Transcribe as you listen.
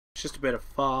It's just a bit of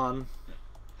fun.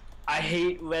 I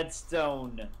hate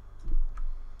redstone.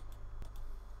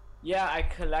 Yeah, I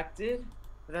collected,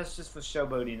 but that's just for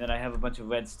showboating that I have a bunch of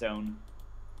redstone.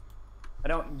 I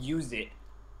don't use it.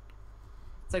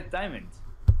 It's like diamond.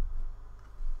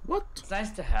 What? It's nice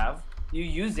to have. You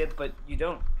use it, but you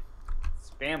don't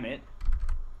spam it.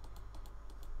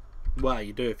 Well,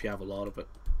 you do if you have a lot of it.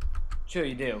 Sure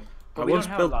you do. But I we once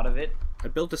don't have a lot of it. I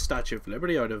built a Statue of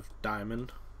Liberty out of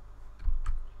diamond.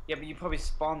 Yeah, but you probably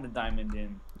spawned the diamond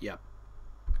in. Yep.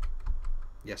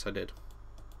 Yes, I did.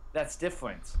 That's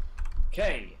different.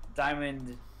 Okay,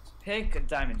 diamond pick, a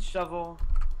diamond shovel.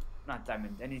 Not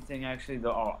diamond anything, actually.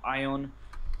 They're all iron.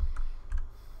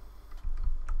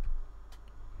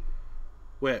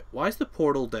 Wait, why is the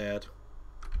portal dead?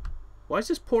 Why is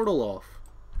this portal off?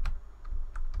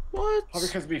 What? Probably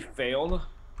because we failed.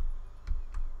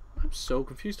 I'm so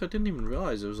confused. I didn't even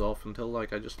realize it was off until,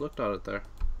 like, I just looked at it there.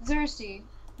 Zersty.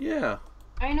 Yeah.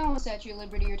 I know what Statue of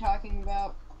Liberty you're talking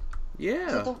about.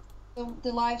 Yeah. Is it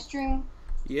the live stream?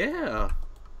 Yeah.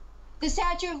 The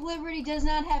Statue of Liberty does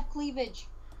not have cleavage.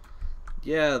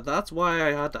 Yeah, that's why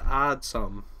I had to add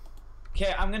some.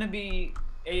 Okay, I'm gonna be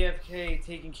AFK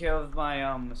taking care of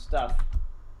my stuff.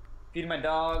 Feeding my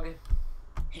dog.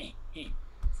 Hey,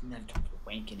 it's not time for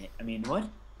wanking it. I mean, what?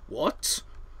 What?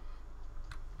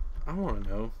 I want to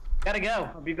know. Gotta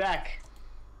go. I'll be back.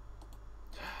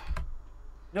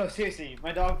 No, seriously,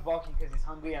 my dog's barking because he's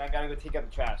hungry and I gotta go take out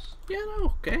the trash. Yeah,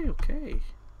 no, okay.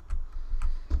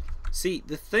 See,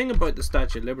 the thing about the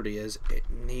Statue of Liberty is it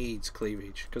needs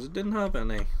cleavage, because it didn't have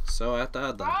any, so I had to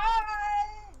add that.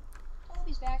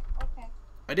 Toby's back. Okay.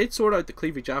 I did sort out the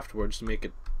cleavage afterwards to make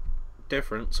it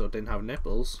different, so it didn't have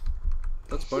nipples.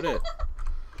 That's about it.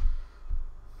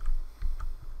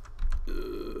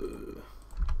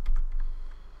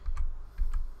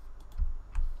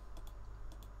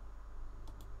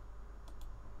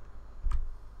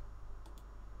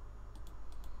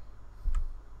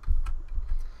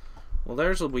 Well,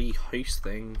 there's a wee house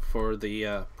thing for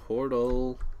the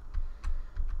portal.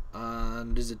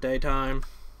 And is it daytime?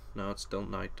 No, it's still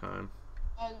nighttime.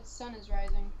 The sun is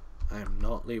rising. I am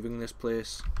not leaving this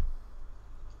place.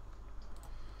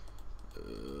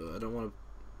 I don't want to.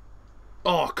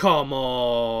 Oh, come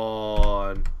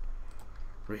on!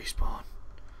 Respawn.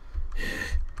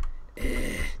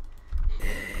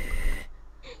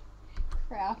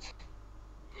 Crap.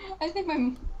 I think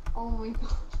my. Oh my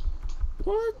god.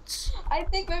 What? I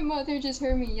think my mother just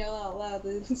heard me yell out loud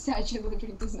that the Statue of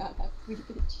Liberty does not have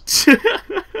cleavage. Because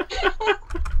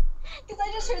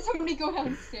I just heard somebody go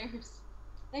downstairs.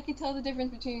 I could tell the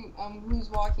difference between who's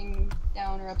walking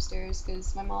down or upstairs,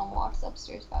 because my mom walks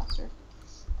upstairs faster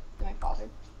than my father.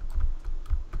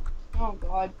 Oh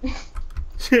god.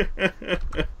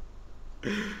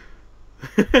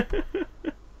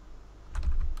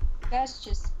 That's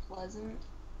just pleasant.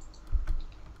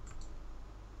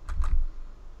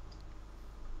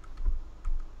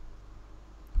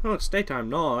 Oh, it's daytime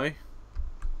now.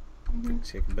 Mm-hmm.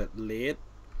 It's getting a bit late.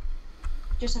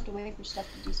 Just have to wait for stuff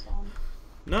to despawn.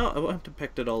 No, I went and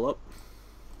picked it all up.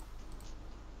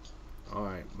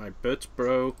 Alright, my boots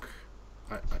broke.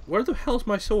 Where the hell's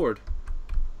my sword?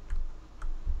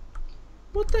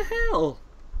 What the hell?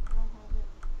 I don't have it.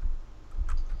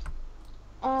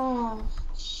 Oh,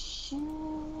 shit.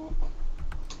 Oh!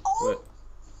 What?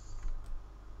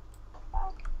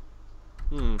 Fuck.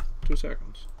 2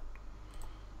 seconds.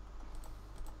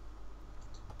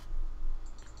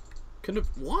 Can it?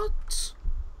 What?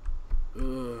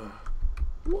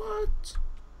 What?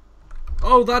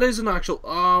 Oh, that is an actual.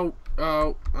 Oh,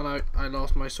 and I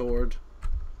lost my sword.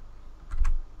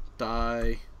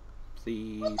 Die,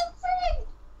 please. What the frig?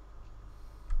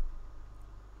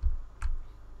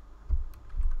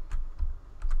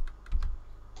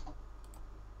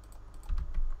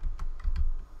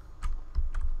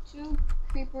 Two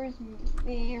creepers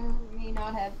may or may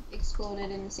not have exploded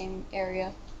in the same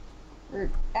area. Or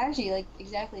actually, like,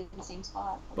 exactly the same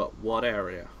spot. But what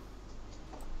area?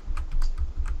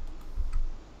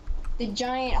 The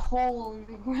giant hole in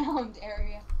the ground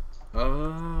area.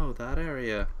 Oh, that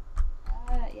area.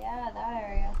 Yeah, that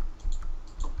area.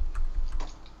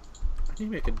 I need to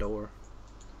make a door.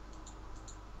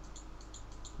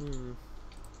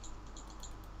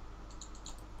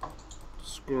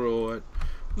 Screw it. I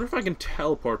wonder if I can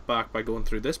teleport back by going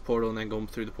through this portal and then going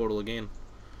through the portal again.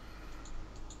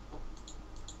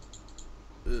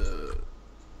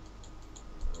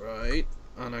 Right,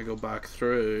 and I go back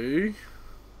through.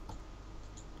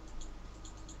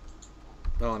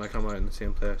 Oh, and I come out in the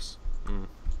same place.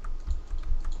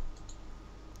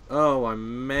 Oh, I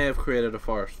may have created a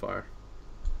forest fire.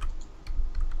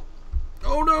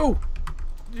 Oh no!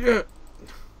 Yeah.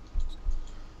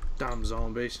 Damn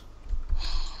zombies.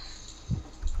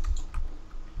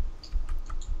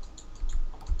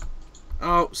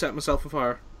 Oh, set myself on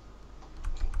fire.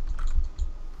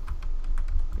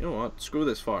 You know what? Screw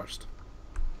this forest.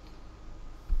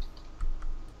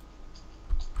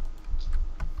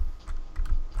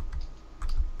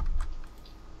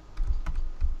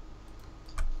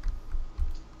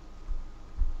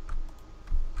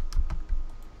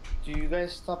 Do you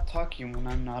guys stop talking when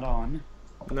I'm not on?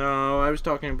 No, I was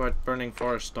talking about burning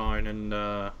forest down and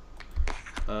I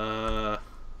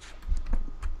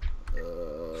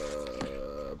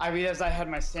realized I had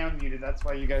my sound muted. That's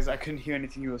why I couldn't hear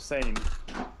anything you were saying.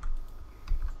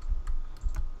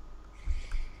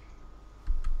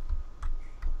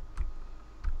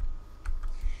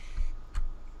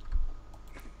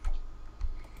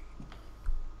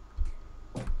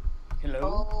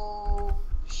 Hello? Oh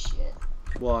shit.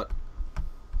 what?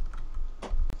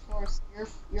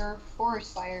 Your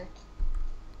forest fire.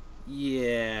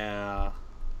 Yeah.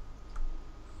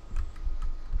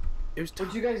 It was.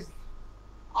 Would you guys?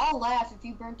 I'll laugh if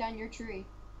you burnt down your tree.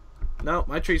 No,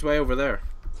 my tree's way over there.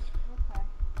 Okay.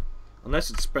 Unless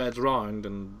it spreads round,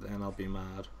 and then I'll be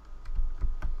mad.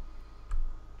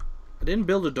 I didn't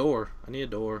build a door. I need a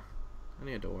door. I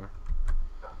need a door.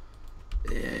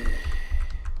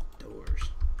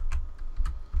 Doors.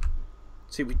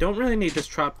 See, we don't really need this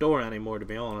trap door anymore, to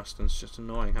be honest, and it's just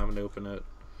annoying having to open it.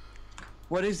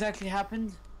 What exactly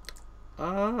happened?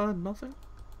 Nothing.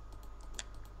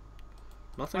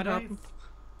 Nothing happened.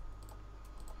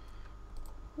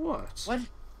 What? What?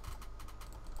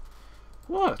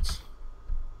 What?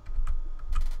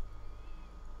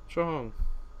 What's wrong?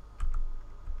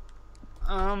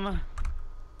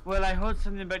 Well, I heard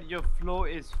something about your floor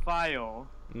is fire.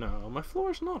 No, my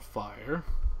floor's not fire.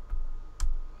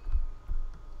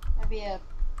 That'd be a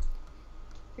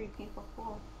pretty painful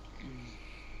floor.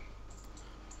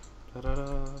 Da da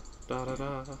da da da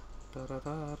da da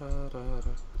da da da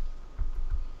da.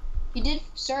 You did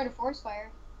start a forest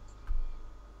fire.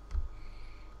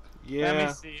 Yeah. Let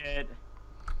me see it.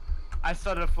 I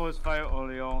started a forest fire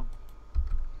earlier.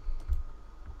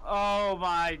 Oh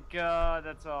my god,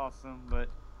 that's awesome, but...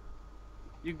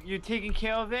 You taking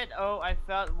care of it? Oh, I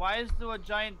thought... Why is there a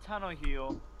giant tunnel here?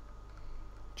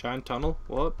 Giant tunnel?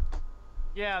 What?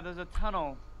 Yeah, there's a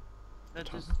tunnel. That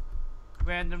just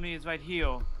randomly is right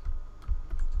here.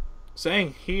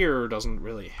 Saying here doesn't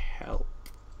really help.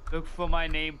 Look for my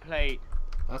nameplate.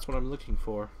 That's what I'm looking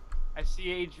for. I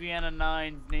see Adriana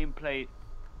 9's nameplate.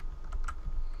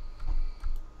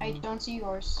 I don't see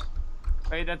yours.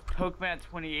 Wait, that's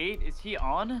Pokematt28? Is he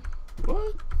on?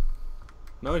 What?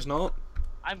 No, he's not.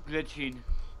 I'm glitching.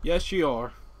 Yes, you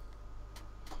are.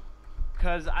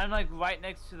 Cause I'm like right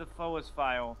next to the forest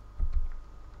file.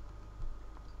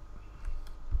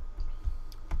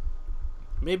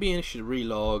 Maybe you should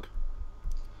relog.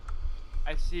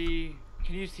 I see...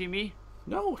 Can you see me?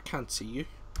 No, I can't see you.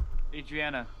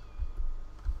 Adriana.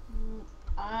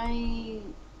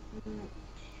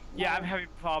 Yeah, I'm having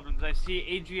problems. I see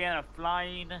Adriana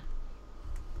flying.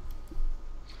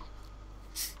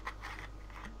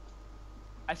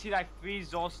 I see like 3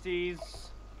 Zersties.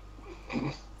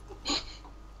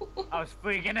 I was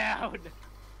freaking out.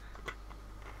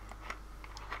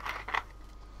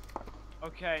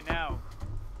 Okay, now.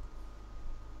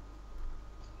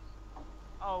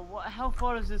 Oh, what? How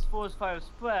far does this forest fire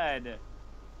spread?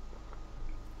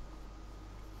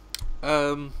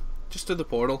 Just to the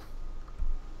portal.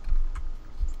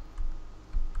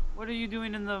 What are you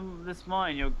doing in this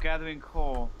mine? You're gathering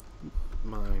coal.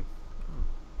 Mine.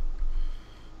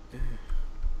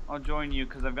 I'll join you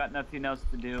because I've got nothing else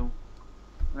to do.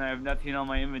 And I have nothing on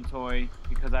my inventory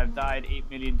because I've died 8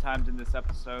 million times in this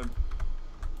episode.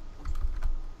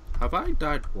 Have I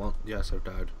died once? Yes, I've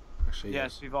died. Actually,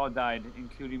 Yes, we've all died,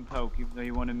 including Poke, even though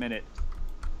you won't admit it.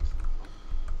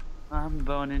 I'm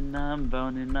boning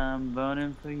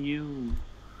for you.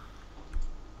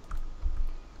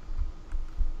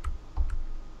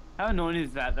 How annoying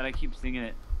is that I keep singing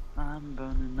it? I'm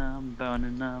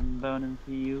boning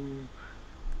for you.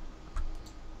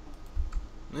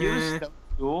 You have a stone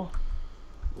tool?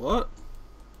 What?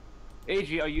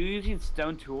 AG, are you using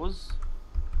stone tools?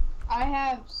 I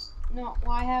have no.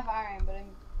 Well, I have iron, but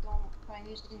I'm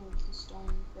using the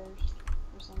stone first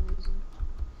for some reason.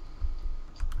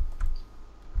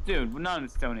 Dude, we're not in the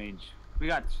Stone Age. We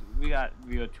got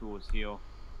real tools here.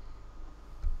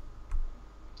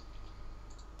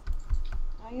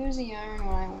 I use the iron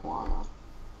when I wanna.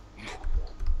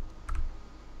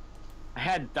 I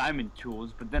had diamond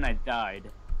tools, but then I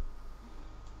died.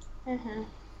 Mhm.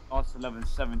 Also level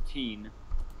 17.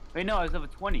 Wait, no, I was level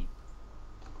 20.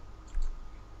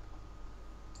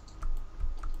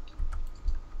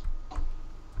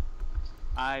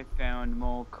 I found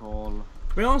more coal.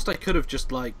 To be honest, I could have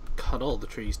just like cut all the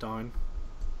trees down.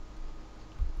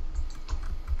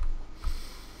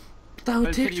 But that would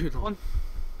But take so too long.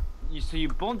 So you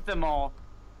burnt them all,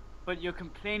 but you're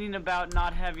complaining about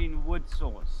not having wood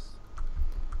source.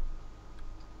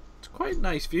 It's quite a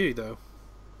nice view though.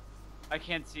 I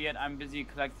can't see it. I'm busy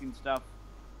collecting stuff.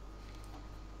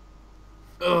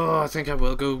 Oh, I think I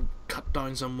will go cut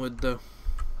down some wood though.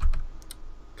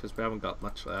 Because we haven't got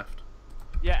much left.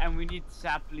 Yeah, and we need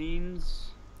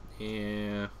saplings.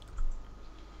 Yeah.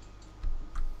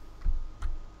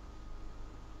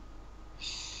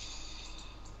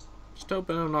 Just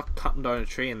hoping I'm not cutting down a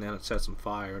tree and then it sets on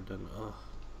fire. Then, ugh.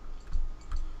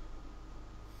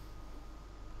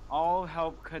 I'll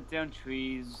help cut down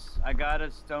trees. I got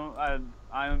a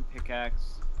iron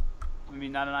pickaxe. I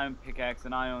mean, not an iron pickaxe,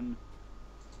 an iron,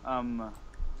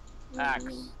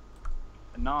 axe.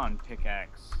 A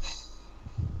non-pickaxe.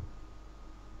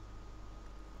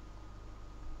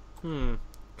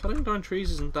 Cutting down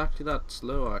trees isn't actually that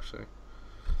slow, actually.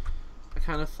 I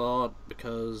kind of thought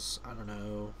because, I don't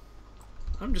know,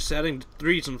 I'm just setting the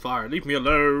trees on fire. Leave me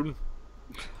alone.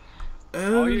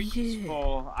 Oh, you're yeah.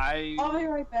 useful. I'll be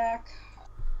right back.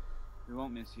 We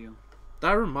won't miss you.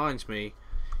 That reminds me.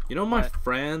 You know my What?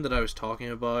 friend that I was talking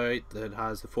about that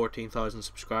has the 14,000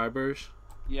 subscribers?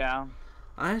 Yeah.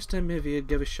 I asked him if he'd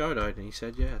give a shout out and he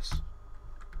said yes.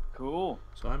 Cool.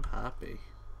 So I'm happy.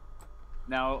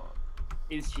 Now,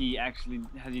 has he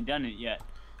done it yet?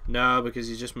 No, because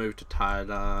he just moved to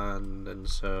Thailand and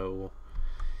so...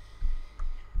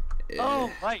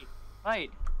 Oh, right.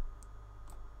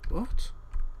 What?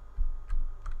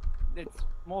 It's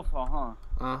more for, huh?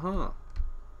 Uh-huh.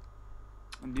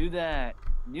 I knew that.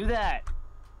 Knew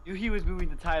he was moving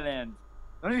to Thailand.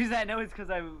 The only reason I know is because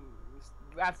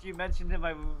after you mentioned him,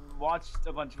 I watched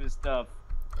a bunch of his stuff.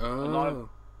 lot of- Oh.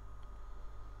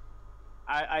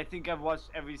 I think I've watched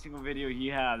every single video he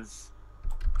has.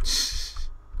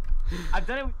 I've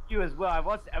done it with you as well. I've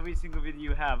watched every single video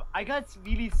you have. I got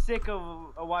really sick a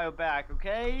while back,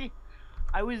 okay?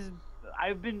 I was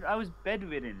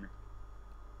bedridden.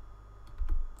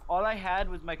 All I had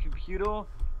was my computer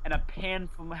and a pan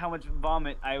from how much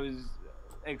vomit I was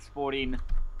exporting.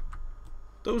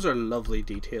 Those are lovely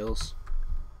details.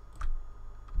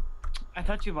 I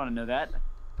thought you'd want to know that.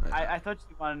 I thought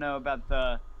you'd want to know about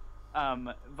the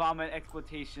vomit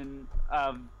exploitation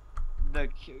of the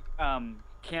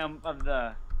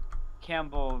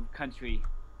Campbell country.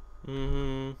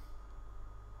 Mm-hmm.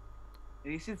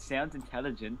 At least it sounds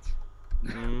intelligent.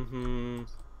 Mm-hmm.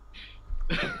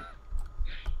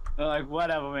 Like,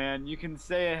 whatever, man. You can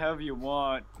say it however you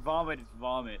want. Vomit is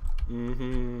vomit.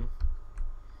 Mm-hmm.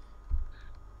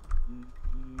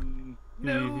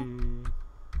 No. Mm-hmm.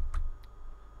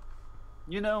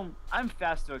 You know, I'm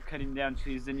faster at cutting down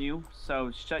trees than you,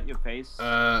 so shut your face.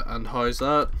 And how's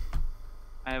that?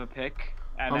 I have a pick.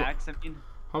 An How axe, I mean.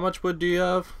 How much wood do you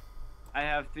have? I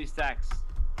have 3 stacks.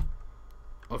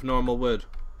 Of normal wood?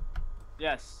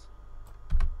 Yes.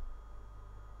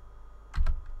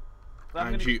 But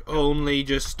And you only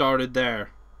just started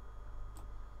there?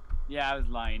 Yeah, I was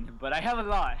lying, but I have a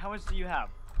lot. How much do you have?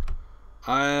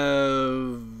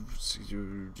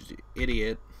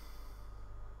 Idiot.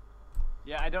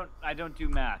 Yeah, I don't do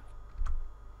math.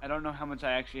 I don't know how much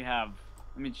I actually have.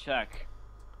 Let me check.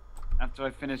 After I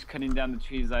finish cutting down the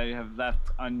trees I have left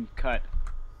uncut.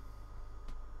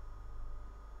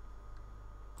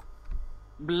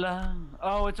 Blah.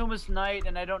 Oh, it's almost night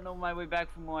and I don't know my way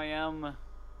back from where I am.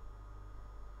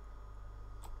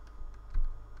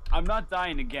 I'm not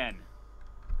dying again.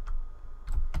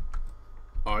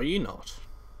 Are you not?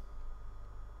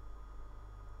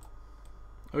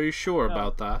 Are you sure No.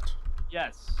 about that?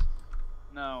 Yes.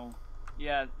 No.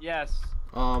 Yeah. Yes.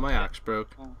 Oh, my axe broke.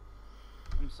 Oh.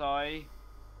 I'm sorry.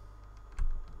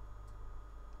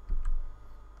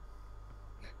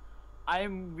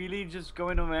 I'm really just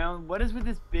going around. What is with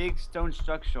this big stone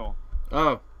structure?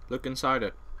 Oh, look inside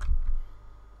it.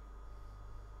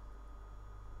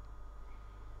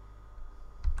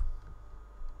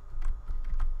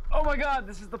 Oh my god,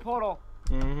 this is the portal.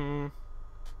 Mm-hmm.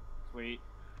 Sweet.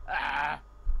 Ah,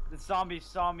 the zombie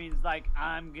saw me and is like,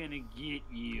 I'm gonna get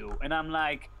you. And I'm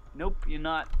like, nope, you're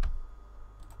not.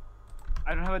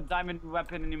 I don't have a diamond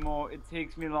weapon anymore. It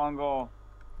takes me longer.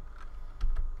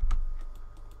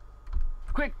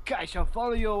 Quick, I shall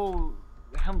follow your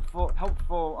helpful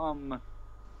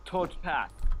torch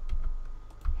path.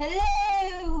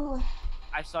 Hello!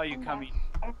 I saw you I'm coming.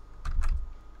 back.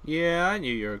 Yeah, I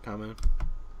knew you were coming.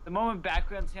 The moment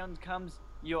background sound comes,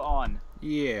 you're on.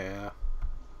 Yeah.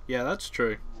 Yeah, that's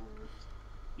true.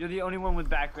 You're the only one with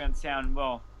background sound,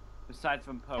 well, besides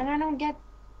from Poke. And I don't get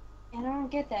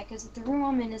that because the room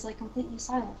I'm in is like completely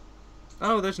silent.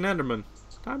 Oh, there's an Enderman.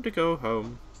 Time to go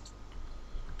home.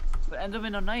 But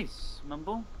Endermen are nice,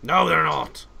 Mumble. No, they're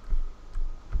not.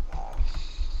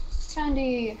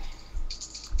 Candy.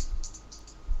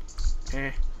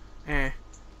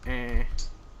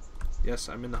 Yes,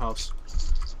 I'm in the house.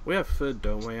 We have food,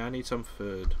 don't we? I need some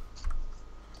food.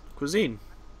 Cuisine.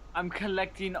 I'm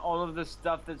collecting all of the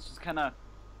stuff that's just kind of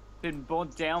been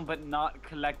burnt down but not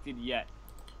collected yet.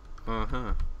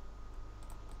 Uh-huh.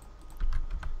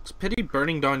 It's a pity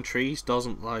burning down trees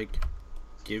doesn't, like,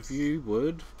 give you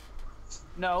wood.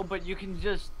 No, but you can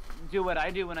just do what I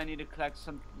do when I need to collect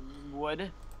some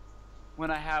wood. When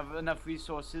I have enough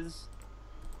resources.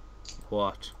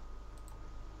 What?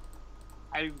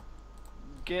 I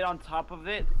get on top of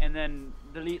it and then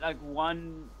delete like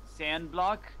one sand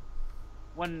block,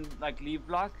 one like leaf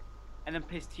block, and then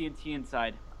paste TNT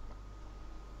inside.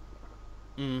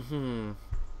 Mm-hmm.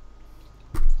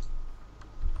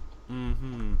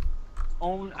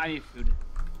 Oh, I need food.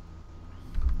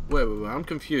 Wait, I'm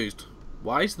confused.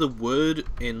 Why is the wood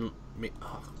in me?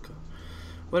 Oh, God.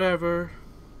 Whatever.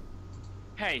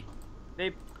 Hey,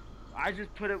 I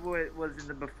just put it where it was in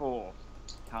the before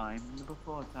time. In the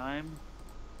before time.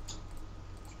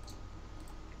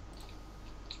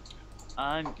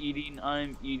 I'm eating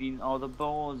all the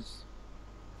balls.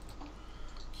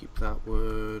 Keep that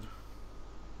wood.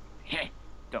 Heh,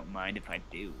 don't mind if I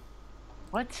do.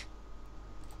 What?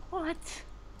 What?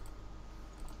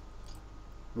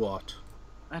 What?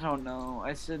 I don't know.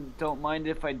 I said don't mind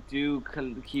if I do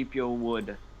keep your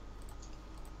wood.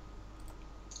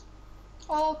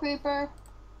 Oh, creeper.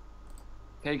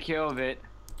 Take care of it.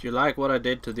 Do you like what I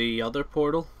did to the other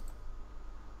portal?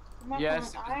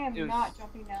 Yes, I am it was- not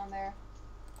jumping down there.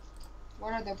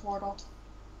 What other portal?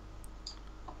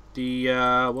 The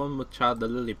one which had the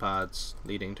lily pads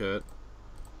leading to it.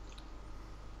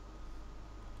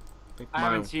 I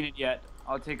haven't seen it yet.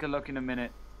 I'll take a look in a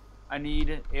minute. I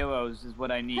need arrows is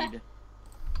what I need.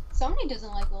 Somebody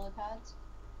doesn't like lily pads.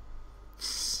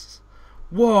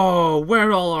 Whoa,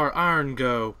 where'd all our iron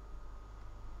go?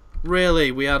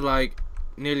 Really? We had like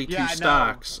nearly Yeah, I two know.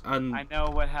 stacks and I know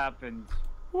what happened.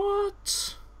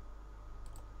 what?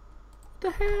 What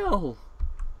the hell?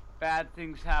 Bad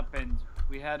things happened.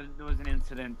 There was an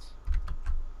incident.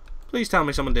 Please tell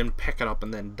me someone didn't pick it up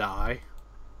and then die.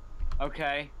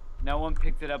 Okay. No one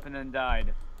picked it up and then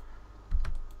died.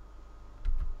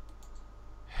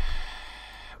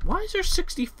 Why is there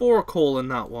 64 coal in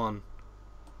that one?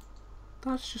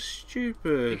 That's just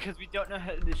stupid. Because we don't know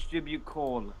how to distribute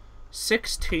coal.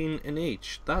 16 in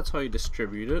each. That's how you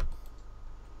distribute it.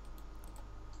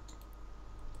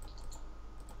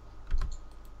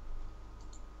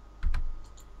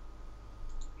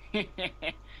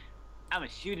 I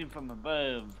was shooting from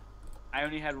above. I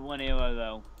only had one arrow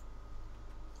though.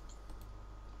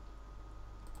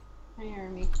 I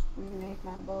need to make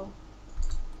my bow.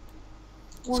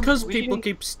 It's because We people need-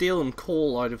 keep stealing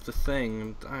coal out of the thing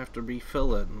and I have to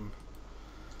refill it. And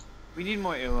We need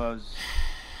more arrows.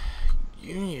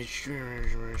 you need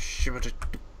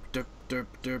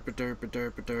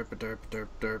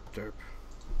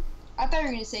I thought you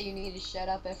were gonna say you needed to shut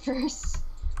up at first.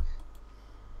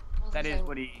 That is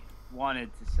what he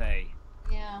wanted to say.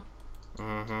 Yeah.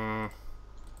 Uh-huh.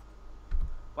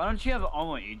 Why don't you have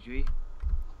armor, Adri?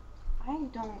 I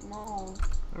don't know.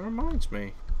 That reminds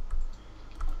me.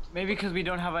 Maybe because we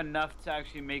don't have enough to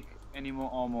actually make any more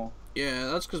armor. Yeah,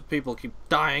 that's because people keep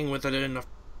dying with it in the...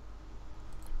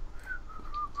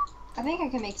 I think I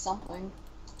can make something.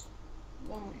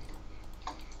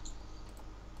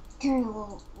 Carry a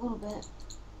little bit.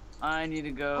 I need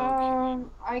to go.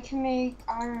 I can make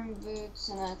iron boots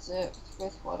and that's it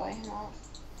with what I have.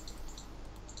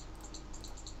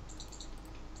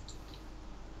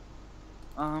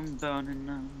 I'm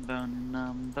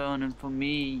burning for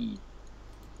me.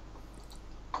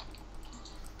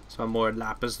 Some more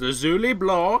lapis lazuli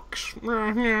blocks.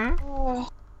 Oh,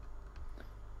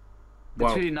 It's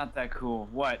Wow. really not that cool.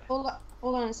 What? hold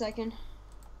on a second.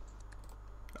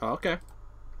 Okay.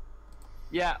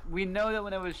 Yeah, we know that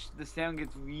whenever the sound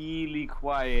gets really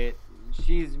quiet,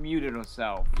 she's muted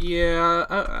herself. Yeah,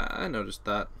 I noticed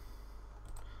that.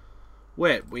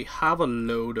 Wait, we have a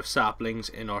load of saplings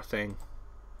in our thing.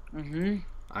 Mm-hmm.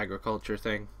 Agriculture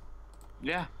thing.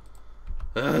 Yeah.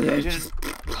 I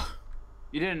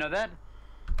You didn't know that?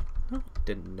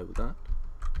 didn't know that.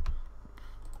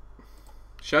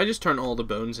 Should I just turn all the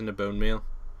bones into bone meal?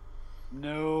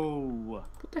 No.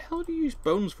 What the hell do you use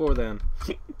bones for then?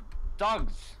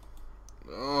 Dogs.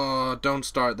 Oh, don't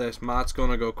start this. Matt's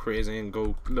gonna go crazy and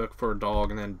go look for a dog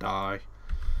and then die.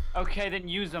 Okay, then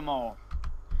use them all.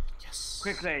 Yes.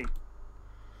 Quickly.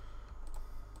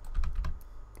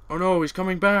 Oh no, he's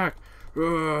coming back.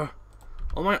 Ugh.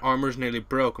 All my armor's nearly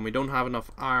broke and we don't have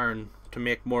enough iron to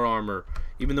make more armor.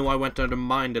 Even though I went down to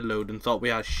mine a load and thought we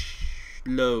had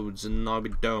loads, and now we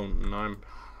don't. And I'm...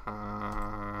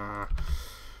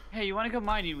 Hey, you want to go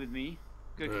mining with me?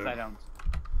 Good, because I don't.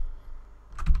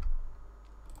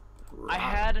 I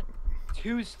had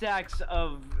 2 stacks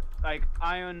of like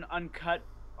iron uncut,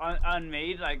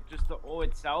 unmade, like just the ore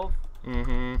itself.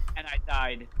 Mm-hmm. And I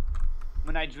died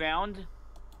when I drowned,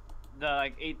 the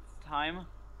like 8th time.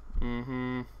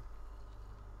 Mm-hmm.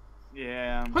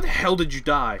 Yeah. How the hell did you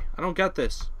die? I don't get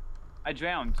this. I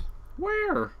drowned.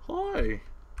 Where? Why?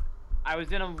 I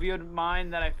was in a weird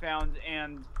mine that I found,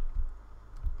 and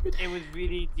it was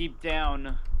really deep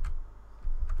down.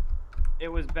 It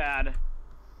was bad.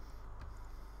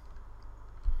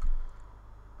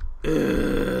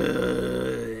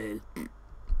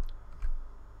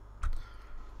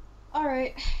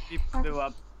 Alright. He blew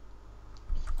up.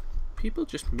 People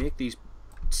just make these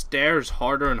stairs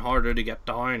harder and harder to get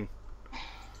down.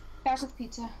 Back with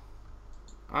pizza.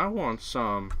 I want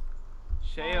some.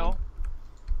 Shale.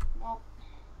 Nope.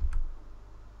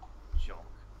 Junk.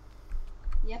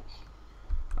 Yep.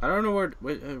 I don't know where.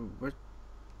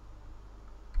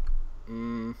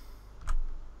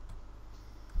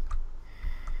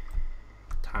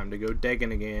 Time to go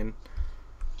digging again.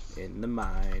 In the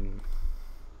mine.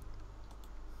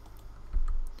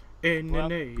 In the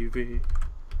Navy.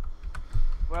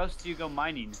 Where else do you go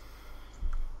mining?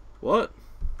 What?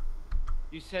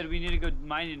 You said we need to go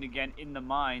mining again in the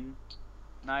mine.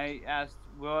 And I asked,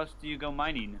 where else do you go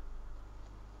mining?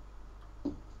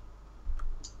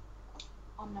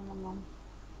 Nom nom nom.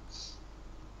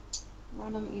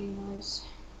 Random eating noise.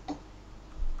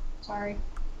 Sorry.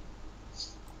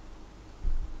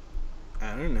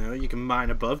 I don't know. You can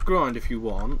mine above ground if you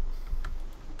want.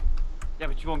 Yeah,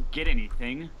 but you won't get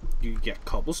anything. You can get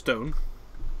cobblestone.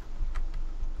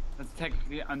 That's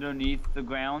technically underneath the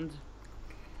ground.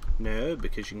 No,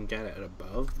 because you can get it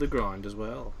above the ground as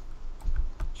well.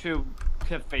 True,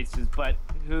 cliff faces, but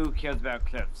who cares about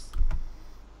cliffs?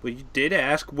 Well, you did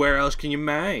ask where else can you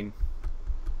mine?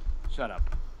 Shut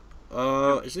up.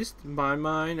 Is this my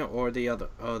mine or the other?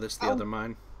 Oh, this is the other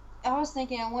mine. I was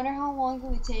thinking, I wonder how long it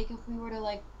would take if we were to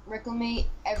like reclaim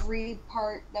every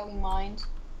part that we mined.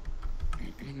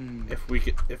 If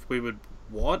we would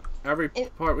what? Every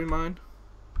part we mined?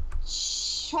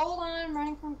 Shh, hold on, I'm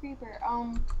running from creeper.